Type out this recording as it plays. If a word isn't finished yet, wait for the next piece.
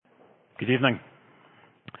Good evening.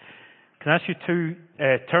 Can I ask you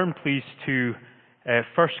to turn, please, to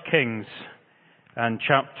 1 Kings and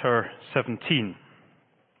chapter 17.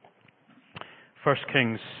 1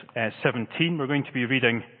 Kings 17, we're going to be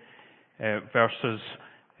reading verses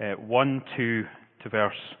 1 to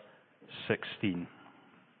verse 16.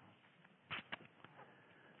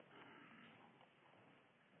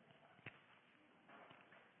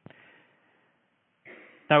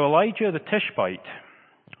 Now Elijah the Tishbite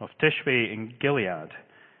of Tishbe in Gilead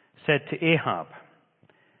said to Ahab,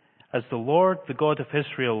 "As the Lord, the God of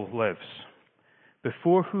Israel, lives,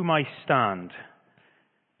 before whom I stand,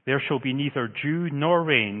 there shall be neither dew nor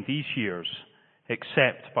rain these years,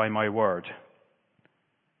 except by my word."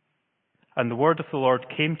 And the word of the Lord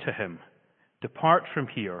came to him, "Depart from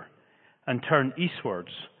here, and turn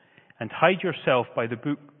eastwards, and hide yourself by the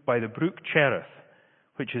brook Cherith,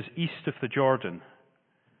 which is east of the Jordan.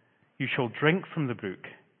 You shall drink from the brook,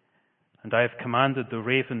 and I have commanded the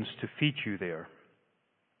ravens to feed you there."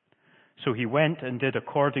 So he went and did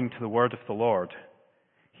according to the word of the Lord.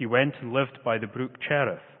 He went and lived by the brook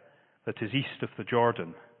Cherith, that is east of the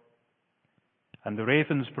Jordan. And the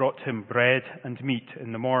ravens brought him bread and meat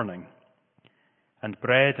in the morning, and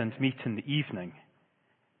bread and meat in the evening,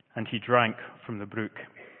 and he drank from the brook.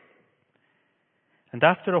 And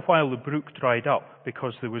after a while the brook dried up,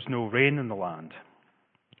 because there was no rain in the land.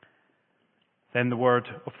 Then the word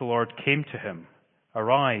of the Lord came to him,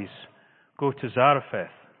 "Arise, go to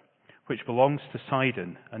Zarephath, which belongs to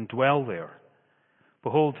Sidon, and dwell there.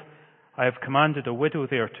 Behold, I have commanded a widow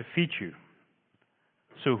there to feed you."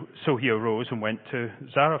 So he arose and went to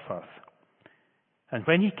Zarephath. And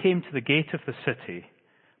when he came to the gate of the city,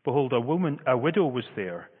 behold, a widow was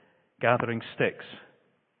there, gathering sticks.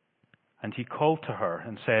 And he called to her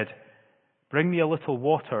and said, "Bring me a little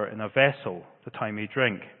water in a vessel, that I may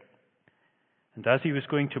drink." And as he was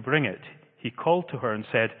going to bring it, he called to her and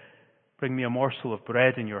said, "Bring me a morsel of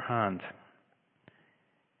bread in your hand."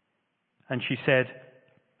 And she said,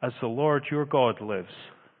 "As the Lord your God lives,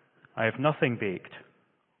 I have nothing baked,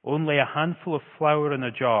 only a handful of flour in a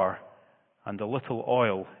jar and a little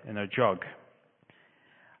oil in a jug.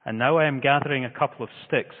 And now I am gathering a couple of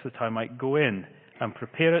sticks, that I might go in and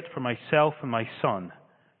prepare it for myself and my son,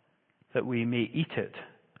 that we may eat it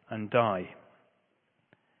and die."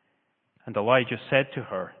 And Elijah said to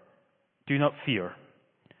her, "Do not fear.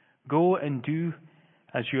 Go and do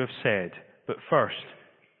as you have said, but first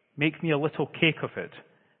make me a little cake of it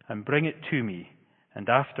and bring it to me, and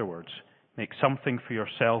afterwards make something for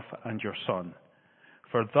yourself and your son.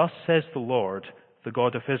 For thus says the Lord, the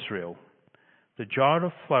God of Israel, the jar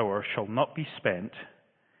of flour shall not be spent,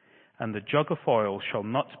 and the jug of oil shall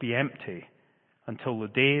not be empty, until the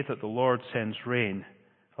day that the Lord sends rain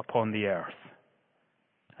upon the earth."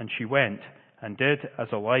 And she went and did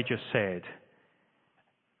as Elijah said.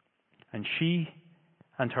 And she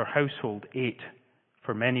and her household ate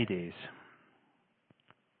for many days.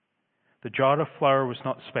 The jar of flour was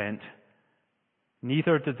not spent,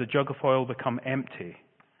 neither did the jug of oil become empty,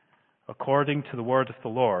 according to the word of the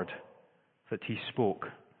Lord that he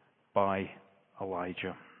spoke by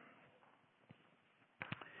Elijah.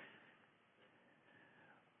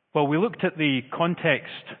 Well, we looked at the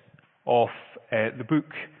context of the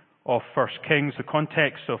book of 1 Kings, the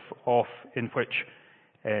context of in which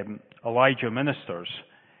Elijah ministers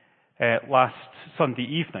last Sunday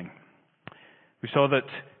evening. We saw that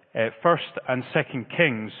 1 and 2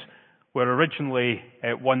 Kings were originally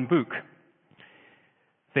one book.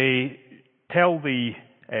 They tell the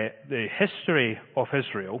history of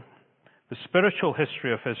Israel, the spiritual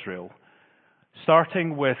history of Israel,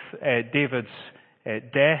 starting with David's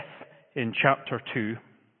death in chapter 2,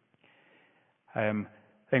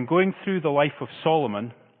 then going through the life of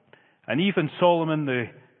Solomon, and even Solomon,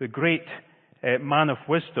 the great man of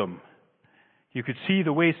wisdom. You could see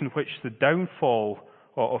the ways in which the downfall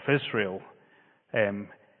of Israel,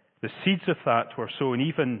 the seeds of that were sown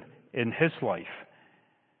even in his life,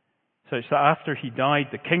 such that after he died,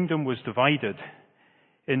 the kingdom was divided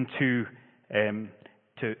into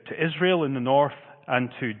to Israel in the north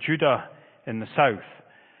and to Judah in the south.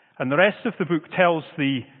 And the rest of the book tells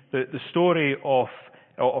the story of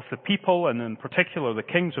the people, and in particular the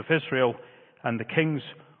kings of Israel and the kings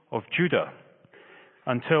of Judah,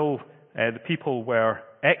 until the people were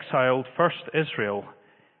exiled, first Israel,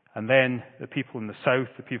 and then the people in the south,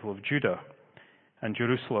 the people of Judah, and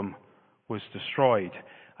Jerusalem was destroyed.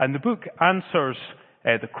 And the book answers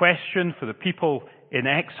the question for the people in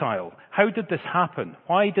exile. How did this happen?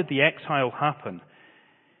 Why did the exile happen?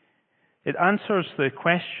 It answers the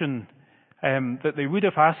question that they would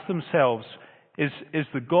have asked themselves, is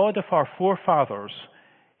the God of our forefathers,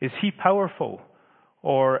 Is he powerful?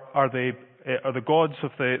 Or are the gods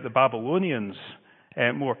of the Babylonians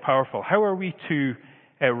more powerful? How are we to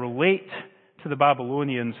relate to the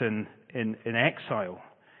Babylonians in exile?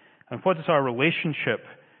 And what is our relationship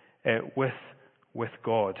with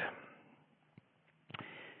God?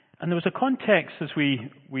 And there was a context, as we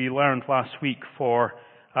learned last week, for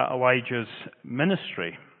Elijah's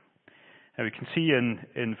ministry. And we can see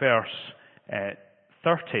in verse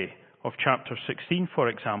 30 of chapter 16, for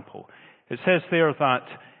example, it says there that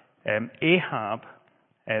Ahab,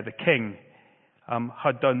 the king,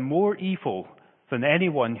 had done more evil than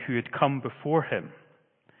anyone who had come before him.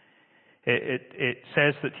 It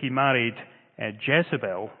says that he married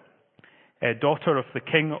Jezebel, daughter of the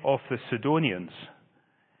king of the Sidonians,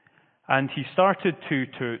 and he started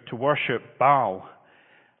to worship Baal.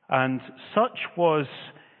 And such was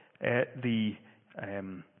the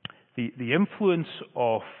influence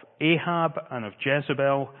of Ahab and of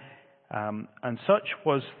Jezebel, and such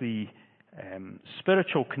was the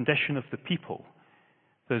spiritual condition of the people.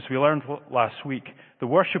 As we learned last week, the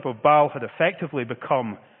worship of Baal had effectively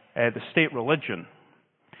become the state religion.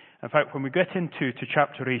 In fact, when we get into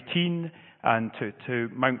chapter 18 and to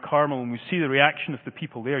Mount Carmel, and we see the reaction of the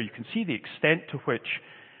people there, you can see the extent to which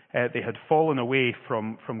they had fallen away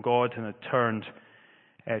from God and had turned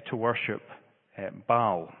to worship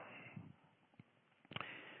Baal.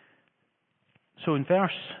 So in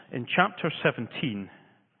chapter 17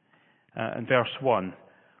 and verse 1,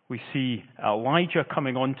 we see Elijah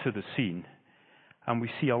coming onto the scene, and we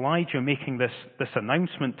see Elijah making this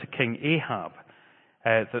announcement to King Ahab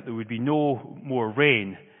that there would be no more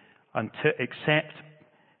rain except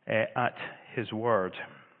at his word.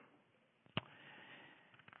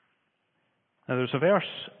 Now there's a verse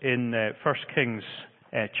in 1 Kings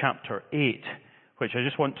chapter 8, which I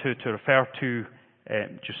just want to refer to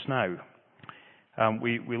just now.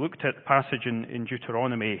 We looked at the passage in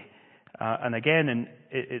Deuteronomy, and again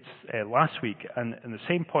it's last week, and the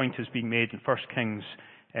same point is being made in 1 Kings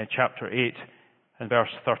chapter 8 and verse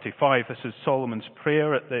 35. This is Solomon's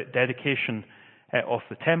prayer at the dedication of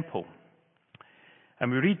the temple.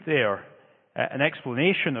 And we read there an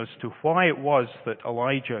explanation as to why it was that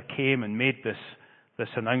Elijah came and made this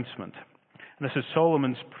announcement. And this is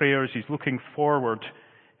Solomon's prayer as he's looking forward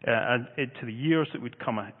into the years that would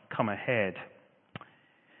come ahead.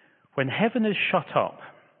 When heaven is shut up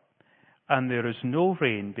and there is no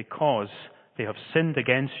rain because they have sinned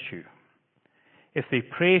against you, if they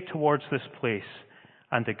pray towards this place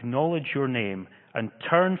and acknowledge your name and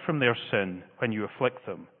turn from their sin when you afflict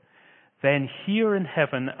them, then hear in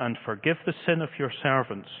heaven and forgive the sin of your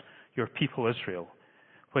servants, your people Israel,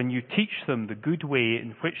 when you teach them the good way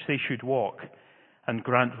in which they should walk, and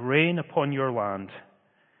grant rain upon your land,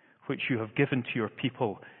 which you have given to your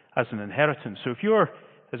people as an inheritance. So if you're,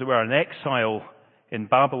 as it were, an exile in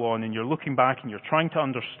Babylon, and you're looking back and you're trying to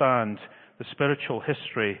understand the spiritual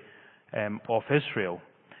history of Israel,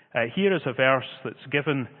 here is a verse that's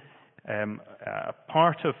given a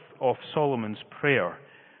part of Solomon's prayer,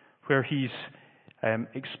 where he's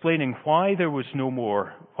explaining why there was no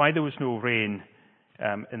rain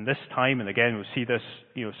in this time, and again we'll see this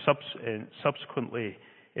subsequently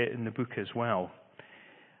in the book as well.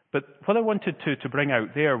 But what I wanted to bring out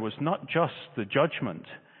there was not just the judgment,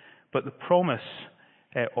 but the promise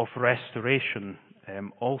of restoration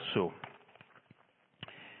also.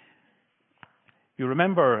 You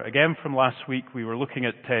remember, again from last week, we were looking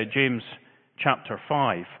at James chapter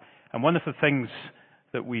 5, and one of the things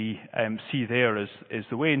that we see there is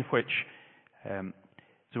the way in which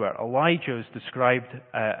Elijah is described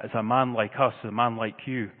as a man like us, a man like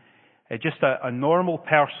you, just a normal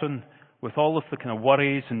person with all of the kind of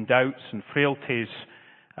worries and doubts and frailties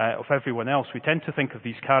of everyone else. We tend to think of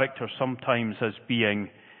these characters sometimes as being,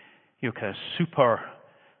 kind of super, a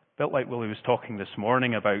bit like Willie was talking this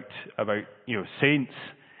morning about saints,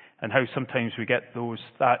 and how sometimes we get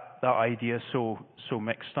that idea so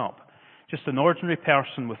mixed up. Just an ordinary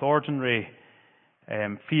person with ordinary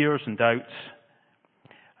fears and doubts.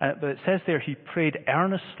 But it says there he prayed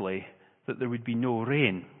earnestly that there would be no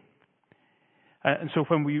rain. And so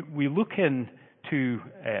when we look into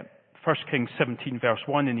 1 Kings 17 verse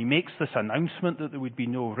 1, and he makes this announcement that there would be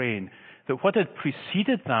no rain, that what had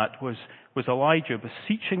preceded that was Elijah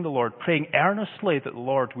beseeching the Lord, praying earnestly that the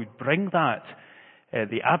Lord would bring that,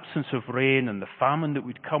 the absence of rain and the famine that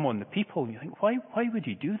would come on the people. And you think, why would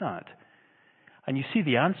he do that? And you see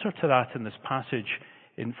the answer to that in this passage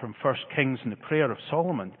from 1 Kings in the prayer of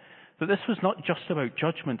Solomon, that this was not just about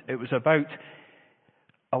judgment, it was about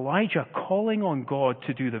Elijah calling on God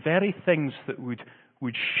to do the very things that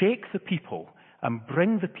would shake the people and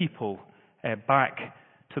bring the people back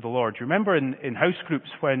to the Lord. You remember in house groups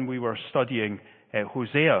when we were studying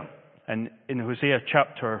Hosea, and in Hosea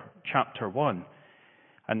chapter 1.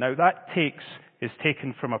 And now that is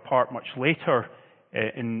taken from a part much later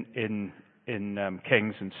in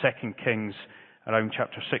Kings, in 2 Kings, around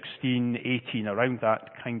chapter 16, 18, around that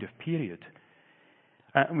kind of period.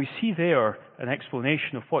 And we see there an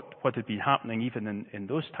explanation of what had been happening even in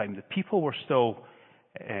those times. The people were still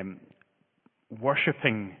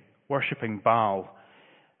worshipping Baal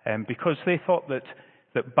because they thought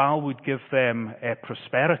that Baal would give them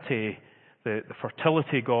prosperity, the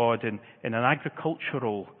fertility god in an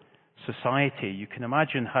agricultural society. You can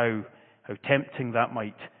imagine how tempting that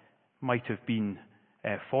might have been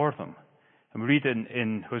for them. And we read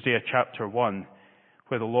in Hosea chapter 1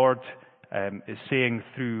 where the Lord is saying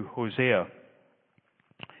through Hosea,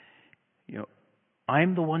 I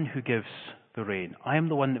am the one who gives the rain. I am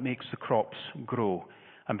the one that makes the crops grow.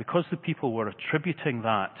 And because the people were attributing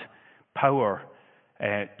that power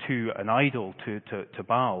to an idol, to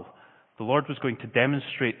Baal, the Lord was going to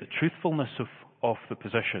demonstrate the truthfulness of the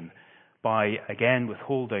position by again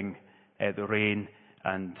withholding the rain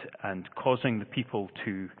and causing the people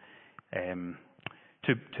to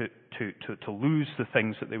lose the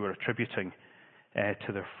things that they were attributing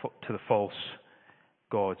to the false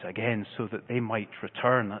gods, again, so that they might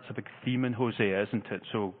return. That's a big theme in Hosea, isn't it?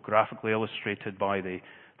 So graphically illustrated by the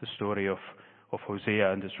story of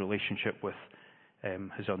Hosea and his relationship with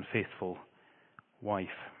his unfaithful wife.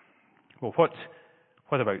 Well, what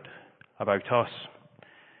about us?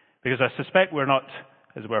 Because I suspect we're not,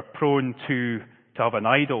 as we're prone to have an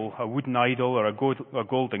idol, a wooden idol or a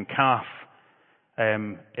golden calf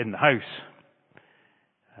in the house.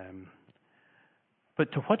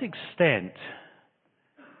 But to what extent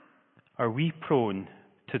are we prone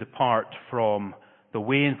to depart from the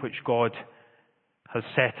way in which God has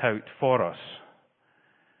set out for us?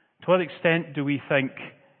 To what extent do we think,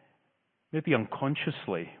 maybe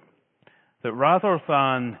unconsciously, that rather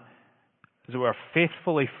than, as it were,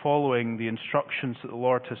 faithfully following the instructions that the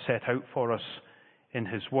Lord has set out for us in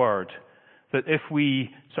His Word, that if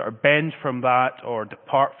we sort of bend from that or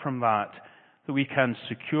depart from that we can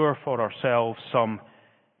secure for ourselves some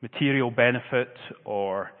material benefit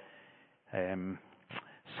or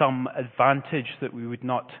some advantage that we would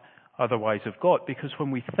not otherwise have got? Because when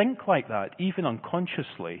we think like that, even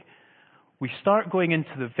unconsciously, we start going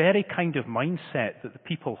into the very kind of mindset that the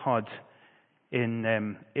people had in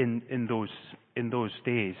those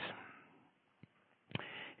days.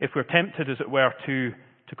 If we're tempted, as it were, to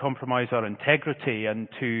compromise our integrity and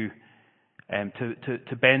to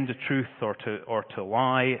bend the truth or to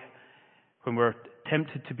lie, when we're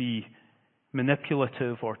tempted to be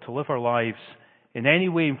manipulative or to live our lives in any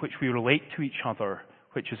way in which we relate to each other,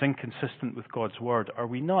 which is inconsistent with God's Word, are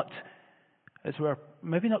we not, as we're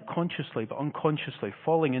maybe not consciously but unconsciously,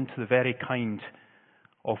 falling into the very kind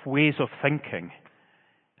of ways of thinking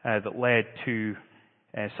that led to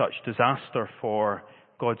such disaster for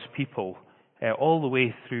God's people all the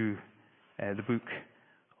way through the book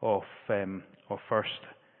of 1st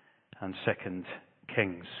and 2nd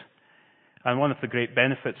Kings? And one of the great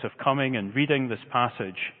benefits of coming and reading this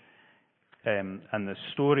passage and the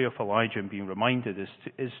story of Elijah and being reminded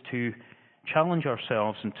is to challenge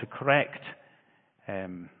ourselves and to correct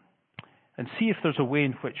and see if there's a way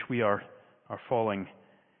in which we are falling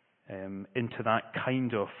into that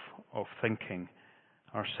kind of thinking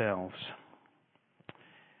ourselves.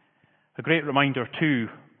 A great reminder too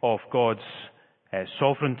of God's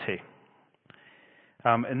sovereignty.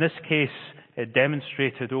 In this case, it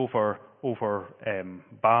demonstrated over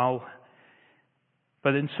Baal,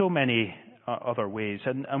 but in so many other ways.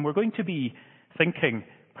 And we're going to be thinking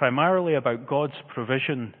primarily about God's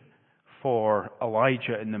provision for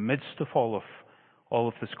Elijah in the midst of all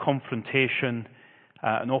of this confrontation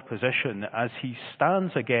and opposition, as he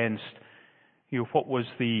stands against, what was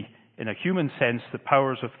in a human sense, the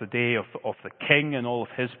powers of the day of the king and all of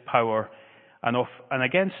his power, and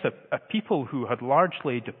against a people who had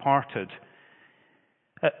largely departed.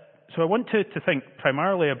 So I want to think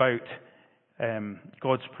primarily about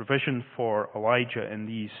God's provision for Elijah in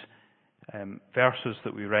these verses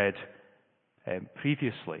that we read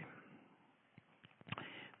previously.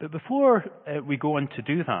 But before we go on to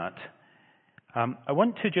do that, I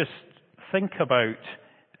want to just think about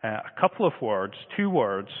a couple of words, two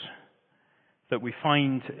words that we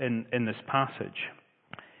find in this passage.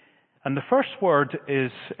 And the first word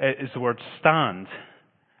is the word stand.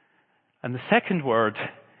 And the second word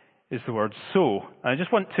is the word so. And I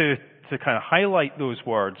just want to kind of highlight those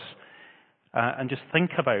words and just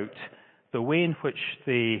think about the way in which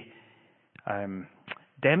they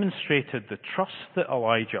demonstrated the trust that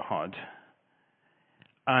Elijah had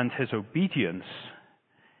and his obedience,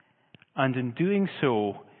 and in doing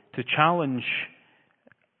so, to challenge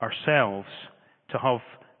ourselves to have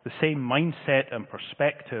the same mindset and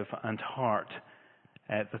perspective and heart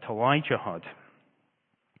that Elijah had.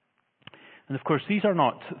 And of course, these are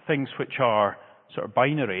not things which are sort of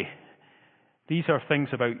binary. These are things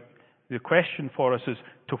about, the question for us is,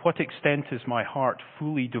 to what extent is my heart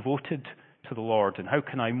fully devoted to the Lord, and how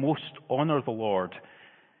can I most honor the Lord,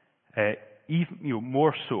 even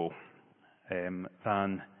more so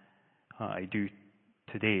than I do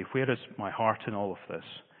today? Where is my heart in all of this?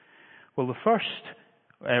 Well, the first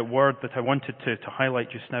word that I wanted to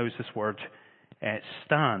highlight just now is this word,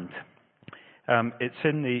 stand. It's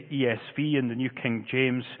in the ESV, in the New King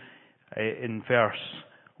James, in verse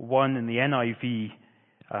 1. In the NIV,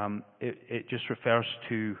 it just refers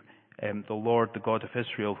to the Lord, the God of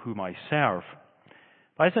Israel, whom I serve.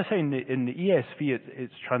 But as I say, in the ESV,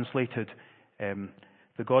 it's translated,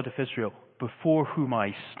 the God of Israel, before whom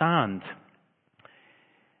I stand.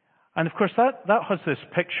 And of course, that has this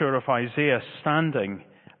picture of Isaiah standing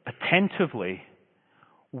attentively,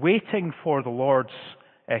 waiting for the Lord's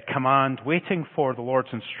command, waiting for the Lord's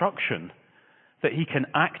instruction, that he can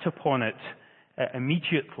act upon it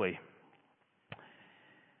immediately.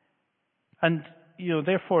 And,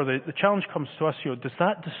 therefore, the challenge comes to us, does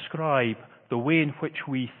that describe the way in which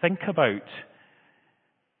we think about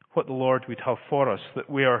what the Lord would have for us? That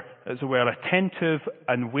we are, as it were, attentive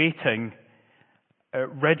and waiting,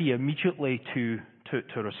 ready immediately to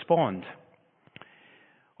respond?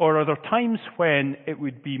 Or are there times when it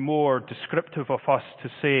would be more descriptive of us to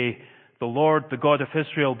say, the Lord, the God of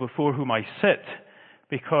Israel, before whom I sit,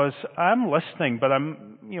 because I'm listening, but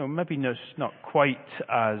I'm, maybe not quite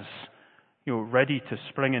as, ready to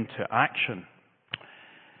spring into action?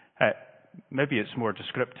 Maybe it's more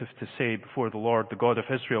descriptive to say, before the Lord, the God of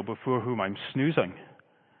Israel, before whom I'm snoozing.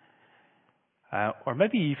 Or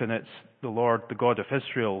maybe even it's the Lord, the God of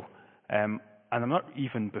Israel, and I'm not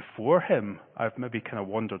even before him. I've maybe kind of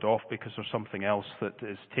wandered off because there's something else that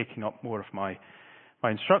is taking up more of my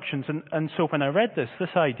instructions. And so when I read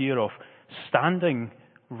this idea of standing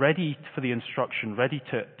ready for the instruction, ready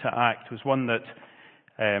to act, was one that,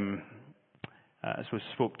 as was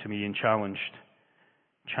spoke to me and challenged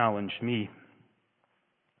me.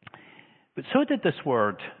 But so did this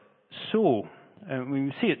word, so.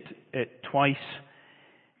 We see it twice.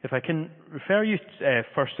 If I can refer you,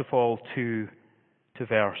 first of all, to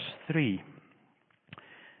verse 3.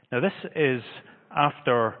 Now, this is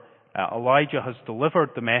after Elijah has delivered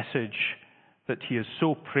the message that he has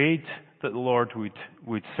so prayed that the Lord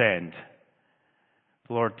would send.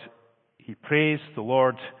 The Lord, he prays, the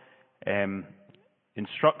Lord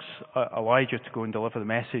instructs Elijah to go and deliver the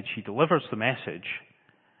message. He delivers the message.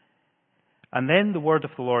 And then the word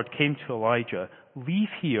of the Lord came to Elijah, leave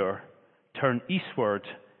here, turn eastward,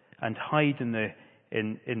 and hide in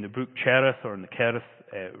the brook Cherith, or in the Kerith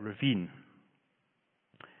ravine.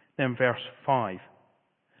 Then verse 5.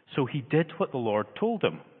 So he did what the Lord told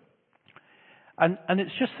him. And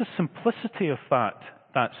it's just the simplicity of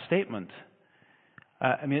that statement.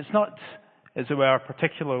 It's not, as it were, a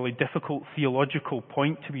particularly difficult theological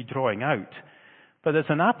point to be drawing out, but it's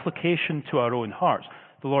an application to our own hearts.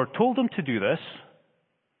 The Lord told him to do this,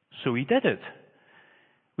 so he did it.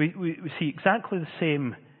 We see exactly the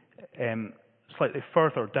same, slightly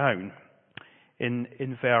further down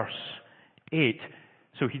in verse 8.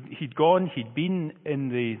 So he'd gone, he'd been in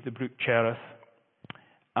the brook Cherith,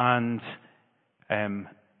 and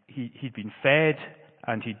he'd been fed,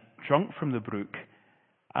 and he'd drunk from the brook,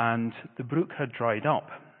 and the brook had dried up.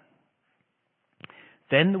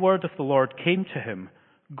 Then the word of the Lord came to him,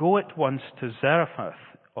 go at once to Zarephath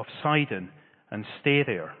of Sidon and stay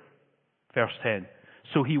there. Verse 10.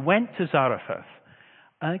 So he went to Zarephath.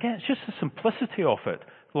 And again, it's just the simplicity of it.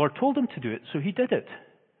 The Lord told him to do it, so he did it.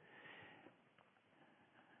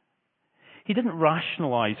 He didn't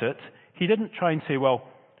rationalize it. He didn't try and say, well,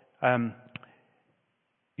 the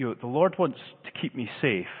Lord wants to keep me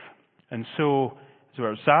safe. And so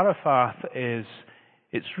Zarephath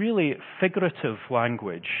it's really figurative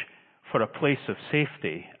language for a place of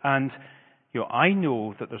safety. And I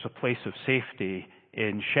know that there's a place of safety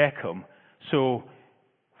in Shechem. So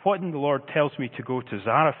when the Lord tells me to go to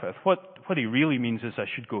Zarephath, what he really means is I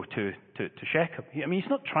should go to Shechem. He's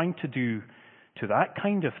not trying to do to that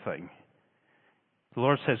kind of thing. The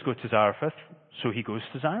Lord says go to Zarephath, so he goes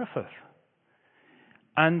to Zarephath.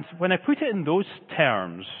 And when I put it in those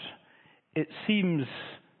terms, it seems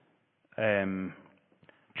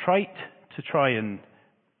trite to try and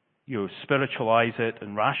spiritualize it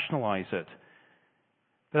and rationalize it.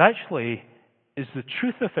 But actually, is the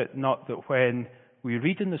truth of it not that when we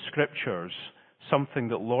read in the Scriptures something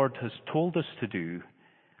that Lord has told us to do,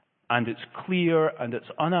 and it's clear and it's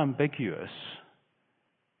unambiguous,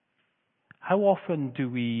 how often do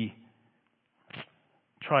we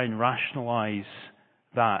try and rationalize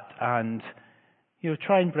that and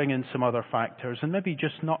try and bring in some other factors and maybe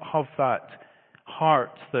just not have that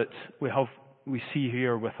heart that we see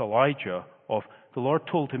here with Elijah of the Lord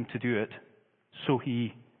told him to do it, so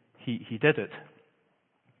he did it.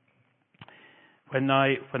 When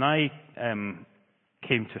I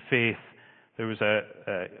came to faith, there was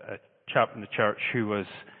a chap in the church who was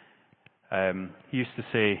he used to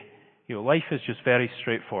say, life is just very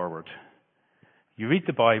straightforward. You read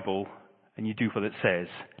the Bible and you do what it says,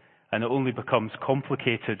 and it only becomes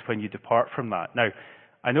complicated when you depart from that. Now,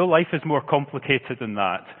 I know life is more complicated than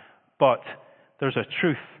that, but there's a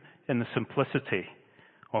truth in the simplicity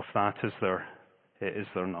of that, is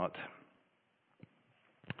there not?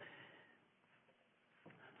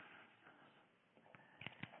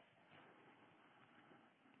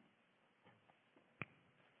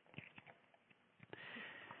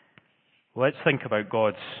 Let's think about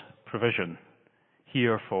God's provision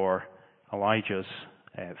here for Elijah's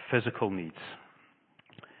physical needs,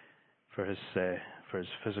 for his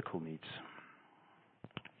physical needs.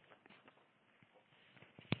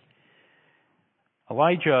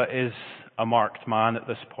 Elijah is a marked man at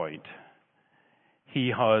this point.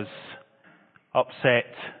 He has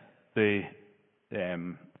upset the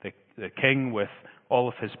king with all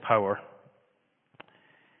of his power.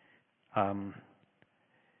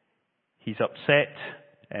 He's upset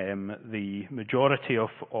the majority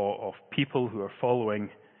of people who are following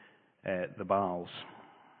the Baals.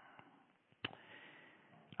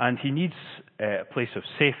 And he needs a place of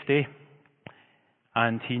safety,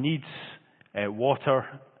 and he needs water,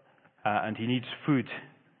 and he needs food.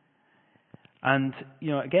 And,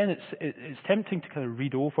 again, it's tempting to kind of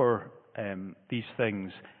read over these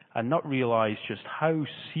things and not realize just how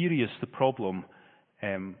serious the problem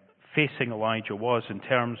facing Elijah was in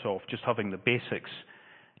terms of just having the basics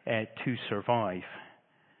to survive.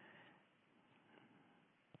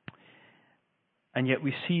 And yet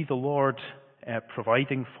we see the Lord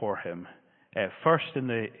providing for him, first in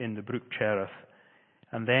the brook Cherith,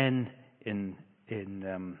 and then in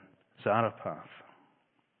Zarephath,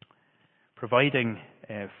 providing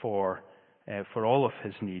for all of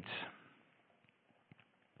his needs.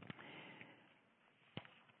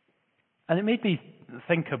 And it made me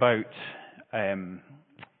think about,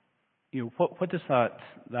 what does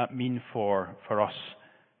that mean for us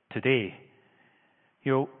today?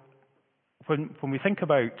 When we think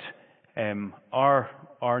about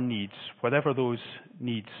our needs, whatever those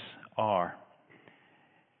needs are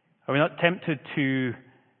we not tempted to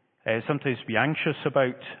sometimes be anxious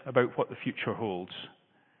about what the future holds,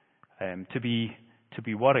 to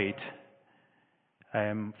be worried,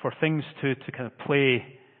 for things to kind of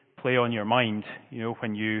play on your mind,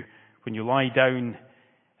 when you lie down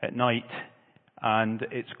at night and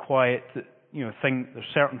it's quiet, there's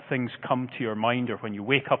certain things come to your mind, or when you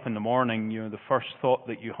wake up in the morning, the first thought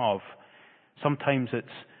that you have, sometimes it's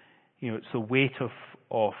the weight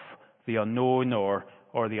of the unknown or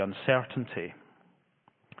the uncertainty.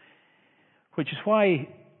 Which is why,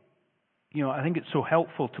 I think it's so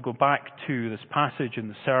helpful to go back to this passage in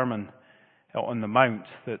the Sermon on the Mount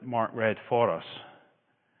that Mark read for us.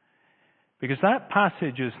 Because that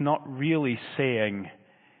passage is not really saying,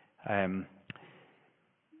 the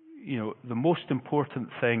most important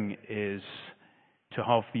thing is to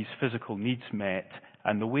have these physical needs met,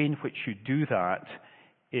 and the way in which you do that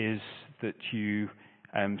is that you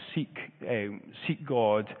seek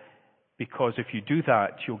God, because if you do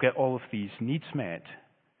that, you'll get all of these needs met.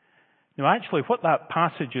 Now, actually, what that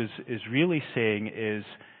passage is really saying is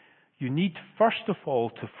you need, first of all,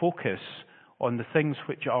 to focus on the things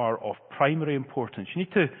which are of primary importance. You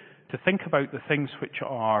need to think about the things which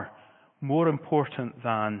are more important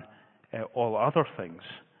than all other things.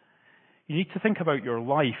 You need to think about your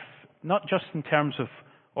life, not just in terms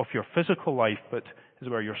of your physical life, but as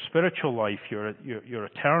well your spiritual life, your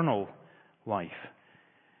eternal life.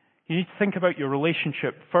 You need to think about your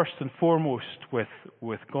relationship first and foremost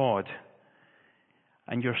with God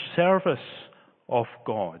and your service of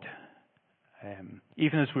God.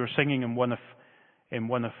 Even as we were singing in one of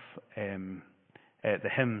the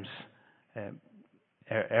hymns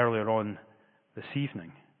earlier on this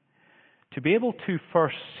evening, to be able to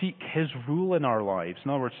first seek His rule in our lives,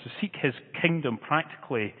 in other words, to seek His kingdom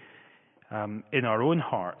practically in our own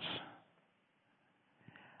hearts,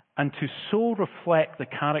 and to so reflect the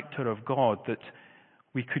character of God that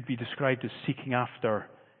we could be described as seeking after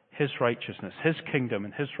His righteousness, His kingdom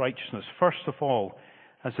and His righteousness, first of all,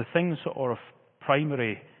 as the things that are of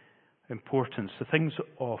primary importance, the things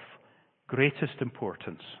of greatest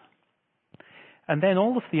importance. And then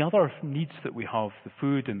all of the other needs that we have, the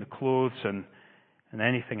food and the clothes and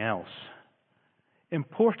anything else,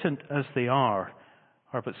 important as they are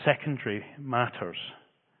but secondary matters.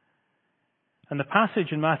 And the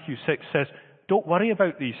passage in Matthew 6 says, don't worry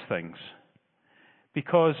about these things,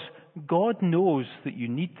 because God knows that you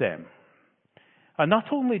need them. And not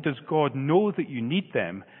only does God know that you need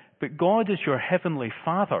them, but God is your heavenly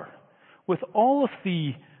Father. With all of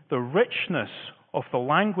the richness of the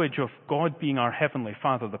language of God being our heavenly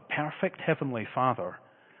Father, the perfect heavenly Father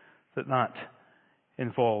that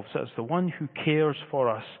involves, as the one who cares for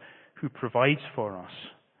us, who provides for us.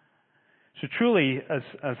 So truly, as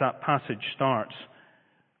that passage starts,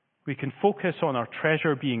 we can focus on our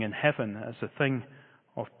treasure being in heaven as a thing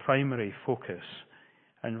of primary focus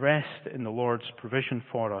and rest in the Lord's provision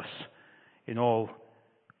for us in all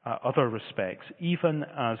other respects, even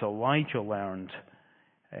as Elijah learned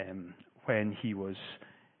when he was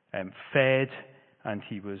fed and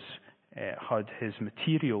he was had his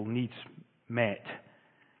material needs met.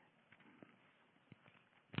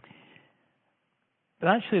 But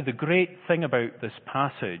actually, the great thing about this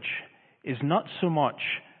passage is not so much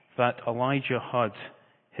that Elijah had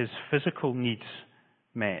his physical needs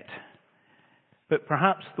met, but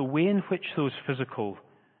perhaps the way in which those physical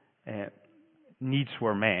needs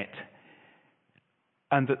were met,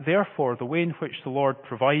 and that therefore the way in which the Lord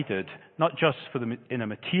provided, not just for them in a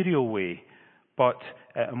material way, but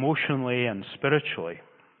emotionally and spiritually.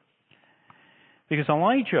 Because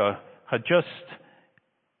Elijah had just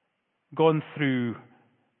gone through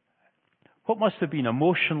what must have been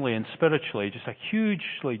emotionally and spiritually just a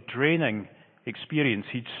hugely draining experience.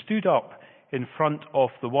 He'd stood up in front of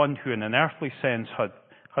the one who in an earthly sense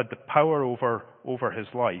had the power over his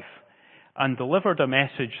life and delivered a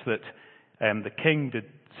message that the king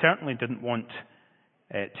certainly didn't want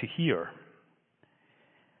to hear.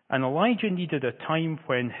 And Elijah needed a time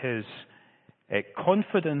when his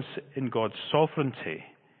confidence in God's sovereignty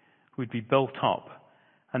would be built up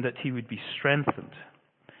and that he would be strengthened.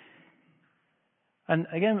 And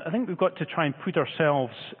again, I think we've got to try and put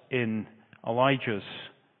ourselves in Elijah's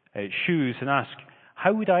shoes and ask,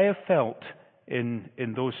 how would I have felt in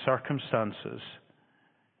those circumstances?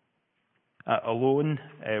 Alone,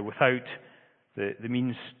 without the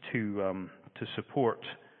means to support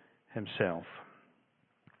himself.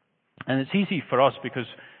 And it's easy for us because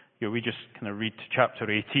we just kind of read chapter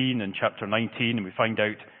 18 and chapter 19 and we find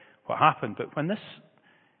out what happened. But when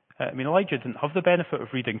Elijah didn't have the benefit of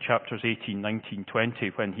reading chapters 18, 19,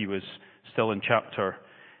 20 when he was still in chapter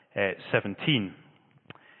 17.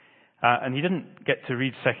 And he didn't get to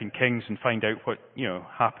read 2 Kings and find out what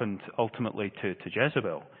happened ultimately to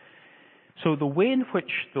Jezebel. So the way in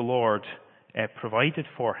which the Lord provided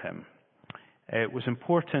for him was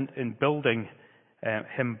important in building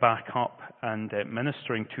him back up and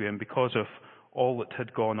ministering to him because of all that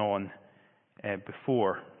had gone on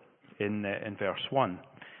before in verse 1.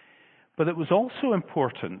 But it was also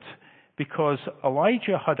important because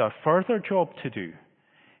Elijah had a further job to do.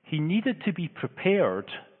 He needed to be prepared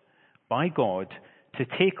by God to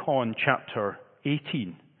take on chapter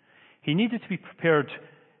 18. He needed to be prepared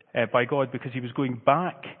by God because he was going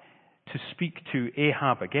back to speak to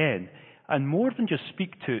Ahab again. And more than just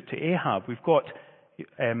speak to Ahab, we've got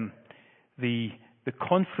the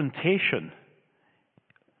confrontation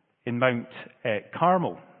in Mount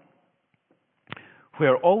Carmel,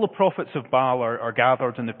 where all the prophets of Baal are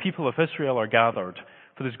gathered and the people of Israel are gathered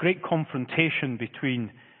for this great confrontation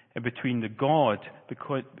between the God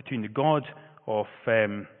of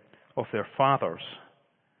their fathers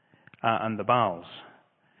and the Baals,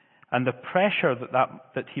 and the pressure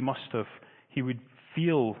that he would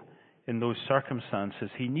feel in those circumstances.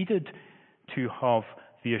 He needed to have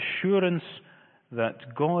the assurance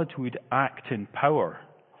that God would act in power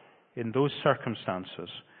in those circumstances.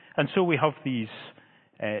 And so we have these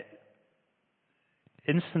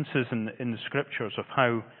instances in the scriptures of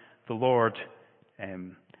how the Lord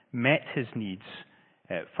met his needs,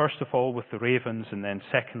 first of all with the ravens, and then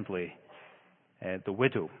secondly, the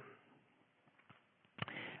widow.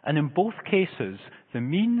 And in both cases, the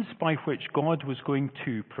means by which God was going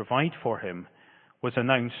to provide for him was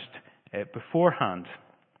announced beforehand.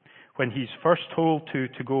 When he's first told to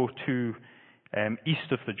go to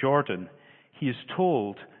east of the Jordan, he is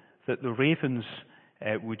told that the ravens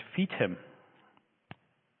would feed him.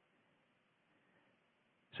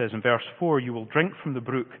 It says in verse 4, "You will drink from the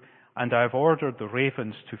brook, and I have ordered the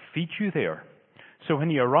ravens to feed you there." So when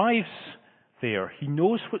he arrives there. He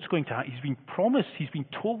knows what's going to happen. He's been promised, he's been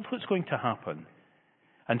told what's going to happen.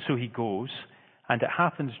 And so he goes, and it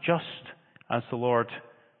happens just as the Lord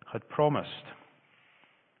had promised.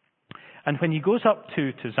 And when he goes up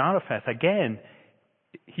to Zarephath, again,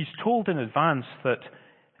 he's told in advance that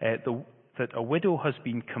a widow has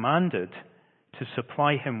been commanded to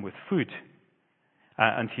supply him with food.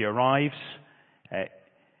 And he arrives,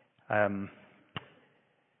 and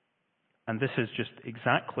this is just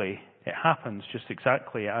exactly, it happens just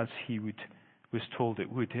exactly as he was told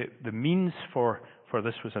it would. The means for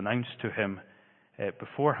this was announced to him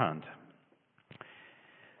beforehand.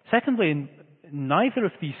 Secondly, in neither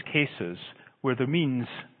of these cases were the means,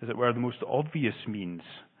 as it were, the most obvious means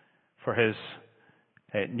for his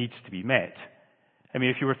needs to be met. I mean,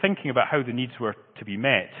 if you were thinking about how the needs were to be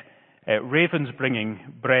met, ravens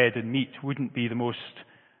bringing bread and meat wouldn't be the most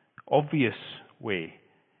obvious way.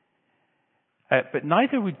 But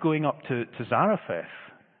neither would going up to Zarephath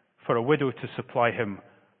for a widow to supply him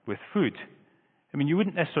with food. I mean, you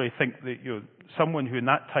wouldn't necessarily think that someone who in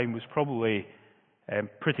that time was probably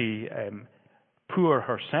pretty poor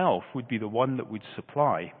herself would be the one that would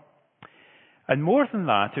supply. And more than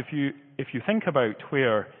that, if you think about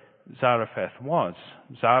where Zarephath was,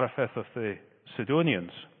 Zarephath of the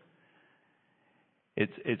Sidonians,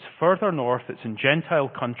 it's further north, it's in Gentile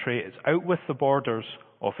country, it's out with the borders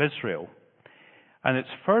of Israel. And it's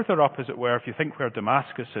further up, as it were, if you think where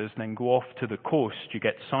Damascus is, and then go off to the coast, you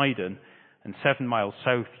get Sidon, and 7 miles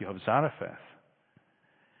south you have Zarephath.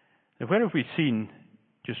 Now, where have we seen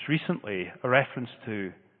just recently a reference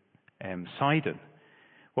to Sidon?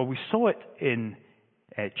 Well, we saw it in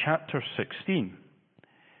chapter 16,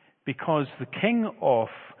 because the king of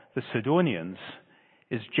the Sidonians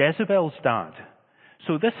is Jezebel's dad.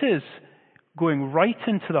 So this is going right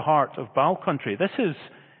into the heart of Baal country. This is,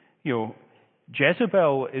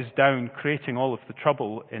 Jezebel is down creating all of the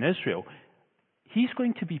trouble in Israel. He's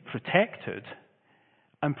going to be protected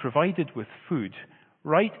and provided with food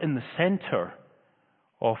right in the center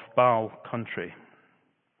of Baal country.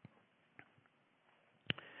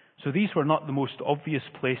 So these were not the most obvious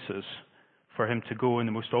places for him to go, in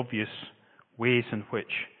the most obvious ways in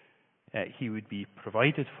which he would be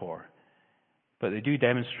provided for. But they do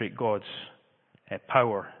demonstrate God's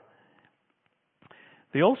power.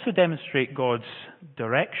 They also demonstrate God's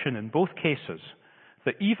direction in both cases,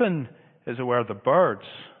 that even, as it were, the birds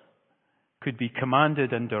could be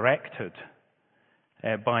commanded and directed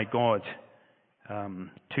by God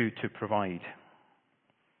to provide.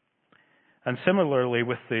 And similarly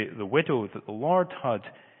with the widow, that the Lord had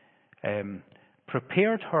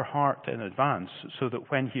prepared her heart in advance so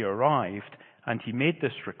that when he arrived and he made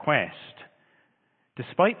this request,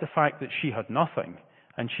 despite the fact that she had nothing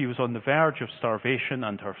and she was on the verge of starvation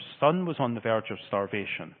and her son was on the verge of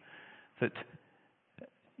starvation, that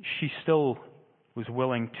she still was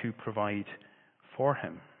willing to provide for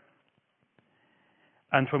him.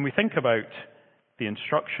 And when we think about the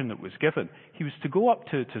instruction that was given, he was to go up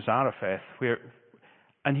to Zarephath,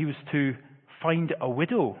 and he was to find a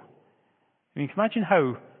widow. I mean, you can imagine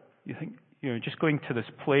how you think, just going to this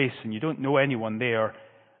place and you don't know anyone there,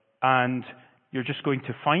 and you're just going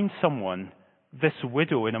to find someone, this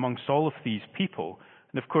widow, in amongst all of these people.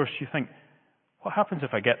 And of course you think, what happens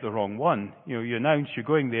if I get the wrong one? You announce you're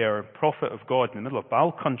going there, prophet of God in the middle of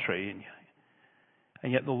Baal country,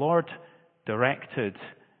 and yet the Lord directed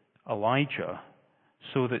Elijah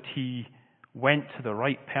so that he went to the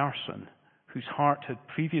right person whose heart had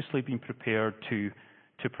previously been prepared to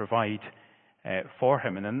provide for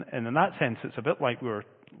him. And in that sense, it's a bit like we were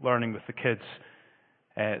learning with the kids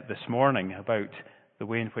this morning about the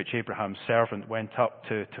way in which Abraham's servant went up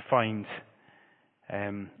to find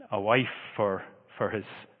a wife for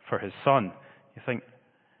his son. You think,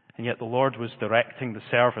 and yet the Lord was directing the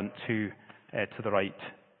servant to the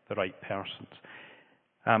right persons.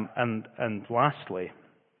 And lastly,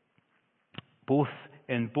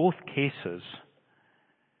 in both cases,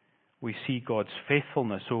 we see God's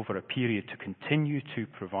faithfulness over a period to continue to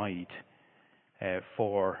provide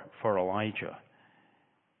for Elijah.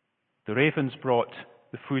 The ravens brought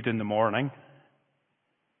the food in the morning,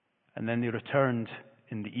 and then they returned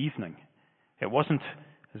in the evening. It wasn't,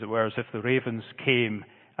 as it were, as if the ravens came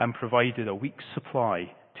and provided a week's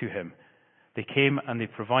supply to him. They came and they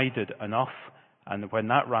provided enough, and when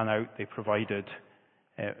that ran out, they provided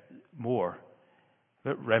more. A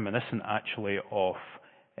bit reminiscent, actually, of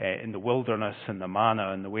in the wilderness and the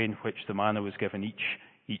manna, and the way in which the manna was given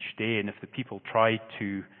each day. And if the people tried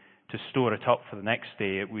to store it up for the next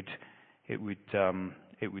day, it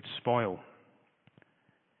would spoil.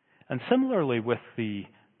 And similarly with the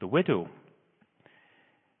widow,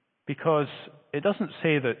 Because it doesn't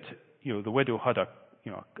say that, the widow had as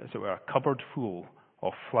it were, a cupboard full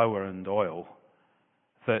of flour and oil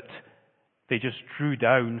that they just drew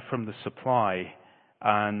down from the supply,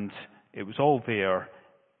 and it was all there.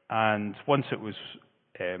 And once it was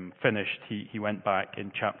finished, he went back in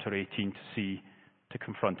chapter 18 to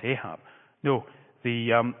confront Ahab. No,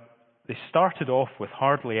 they started off with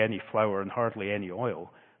hardly any flour and hardly any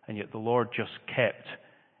oil, and yet the Lord just kept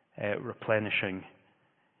replenishing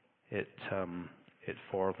it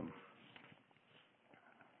for them.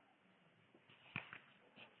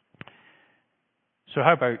 So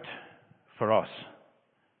how about for us?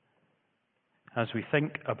 As we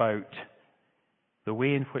think about the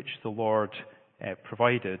way in which the Lord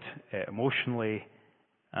provided emotionally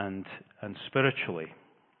and spiritually.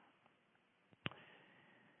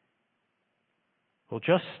 Well,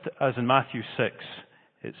 just as in Matthew 6,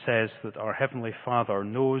 it says that our Heavenly Father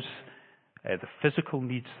knows the physical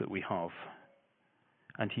needs that we have,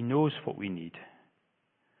 and He knows what we need.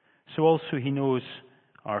 So also He knows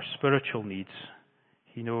our spiritual needs.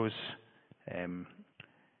 He knows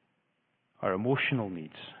our emotional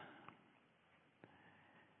needs.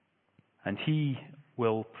 And He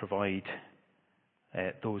will provide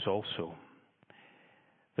those also.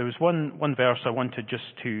 There was one verse I wanted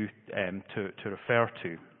just to refer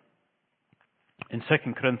to. In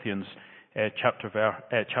 2 Corinthians chapter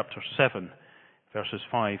 7, verses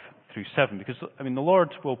 5 through 7, because the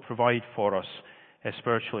Lord will provide for us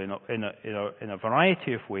spiritually in a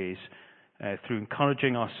variety of ways through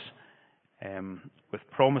encouraging us with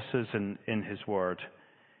promises in His Word.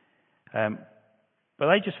 But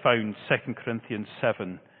I just found 2 Corinthians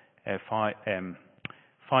 7,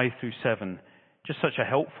 5 through 7, just such a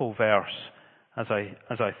helpful verse as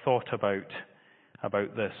I thought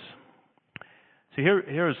about this. So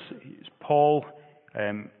here's Paul,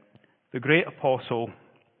 the great apostle,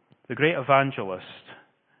 the great evangelist,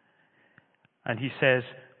 and he says,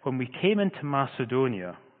 "When we came into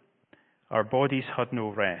Macedonia, our bodies had no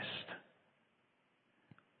rest.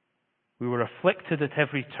 We were afflicted at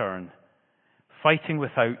every turn, fighting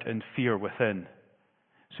without and fear within."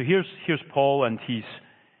 So here's Paul, and he's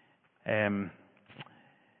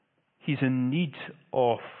in need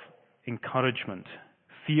of encouragement,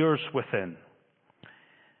 fears within.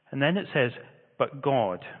 And then it says, "But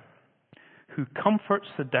God, who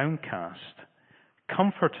comforts the downcast,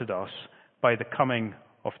 comforted us by the coming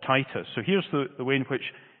of Titus." So here's the way in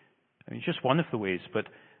which, just one of the ways, but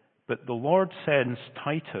the Lord sends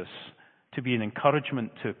Titus to be an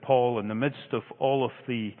encouragement to Paul in the midst of all of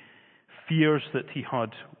the fears that he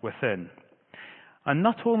had within. And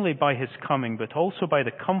not only by his coming, but also by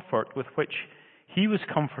the comfort with which he was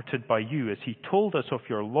comforted by you, as he told us of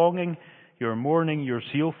your longing, your mourning, your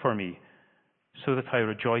zeal for me, so that I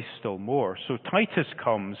rejoice still more. So Titus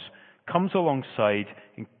comes alongside,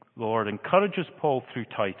 the Lord encourages Paul through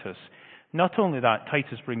Titus. Not only that,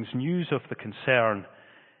 Titus brings news of the concern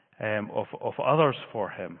of others for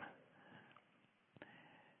him.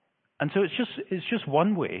 And so it's just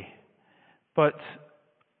one way, but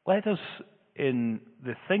let us, in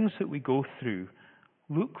the things that we go through,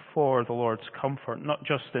 look for the Lord's comfort, not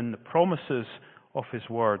just in the promises of His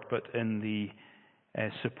Word, but in the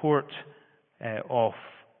support of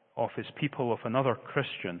His people, of another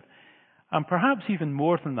Christian. And perhaps even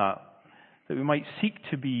more than that we might seek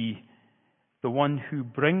to be the one who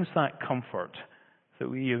brings that comfort, that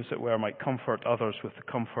we, as it were, might comfort others with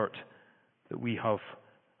the comfort that we have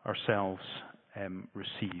ourselves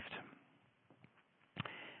received.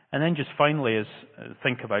 And then just finally, as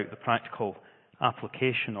think about the practical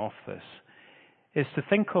application of this, is to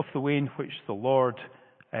think of the way in which the Lord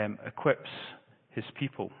equips His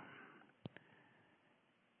people.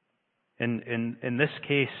 In this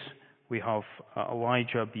case, we have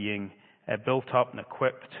Elijah being built up and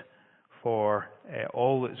equipped for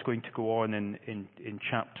all that's going to go on in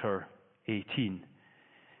chapter 18.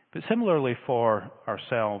 But similarly for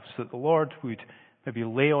ourselves, that the Lord would maybe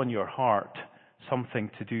lay on your heart something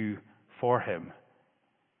to do for Him.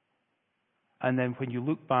 And then when you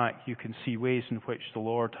look back, you can see ways in which the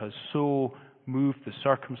Lord has so moved the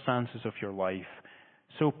circumstances of your life,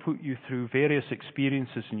 so put you through various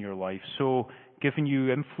experiences in your life, so given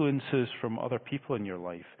you influences from other people in your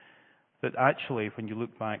life, that actually when you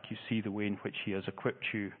look back, you see the way in which He has equipped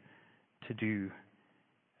you to do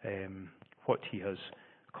what He has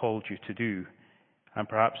called you to do. And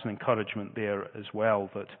perhaps an encouragement there as well,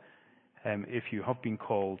 that if you have been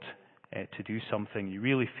called to do something, you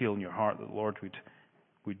really feel in your heart that the Lord would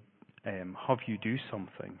have you do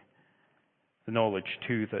something. The knowledge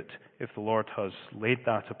too that if the Lord has laid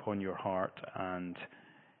that upon your heart and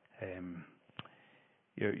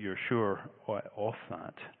you're sure of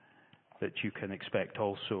that you can expect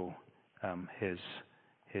also his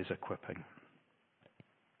equipping.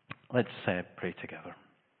 Let's pray together.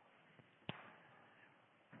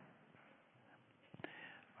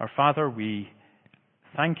 Our Father, we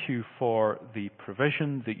thank you for the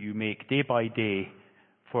provision that you make day by day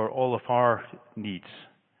for all of our needs.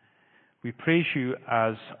 We praise you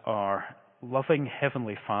as our loving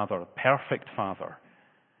Heavenly Father, perfect Father,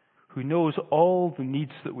 who knows all the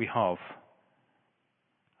needs that we have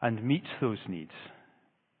and meets those needs.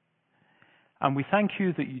 And we thank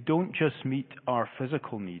you that you don't just meet our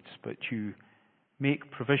physical needs, but you make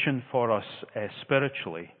provision for us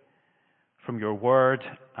spiritually from your word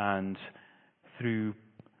and through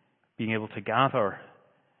being able to gather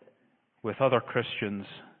with other Christians,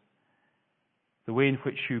 the way in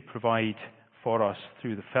which you provide for us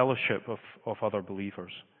through the fellowship of other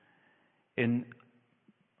believers. In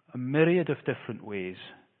a myriad of different ways,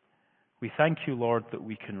 we thank you, Lord, that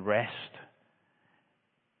we can rest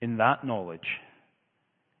in that knowledge.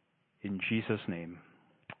 In Jesus' name,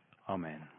 amen.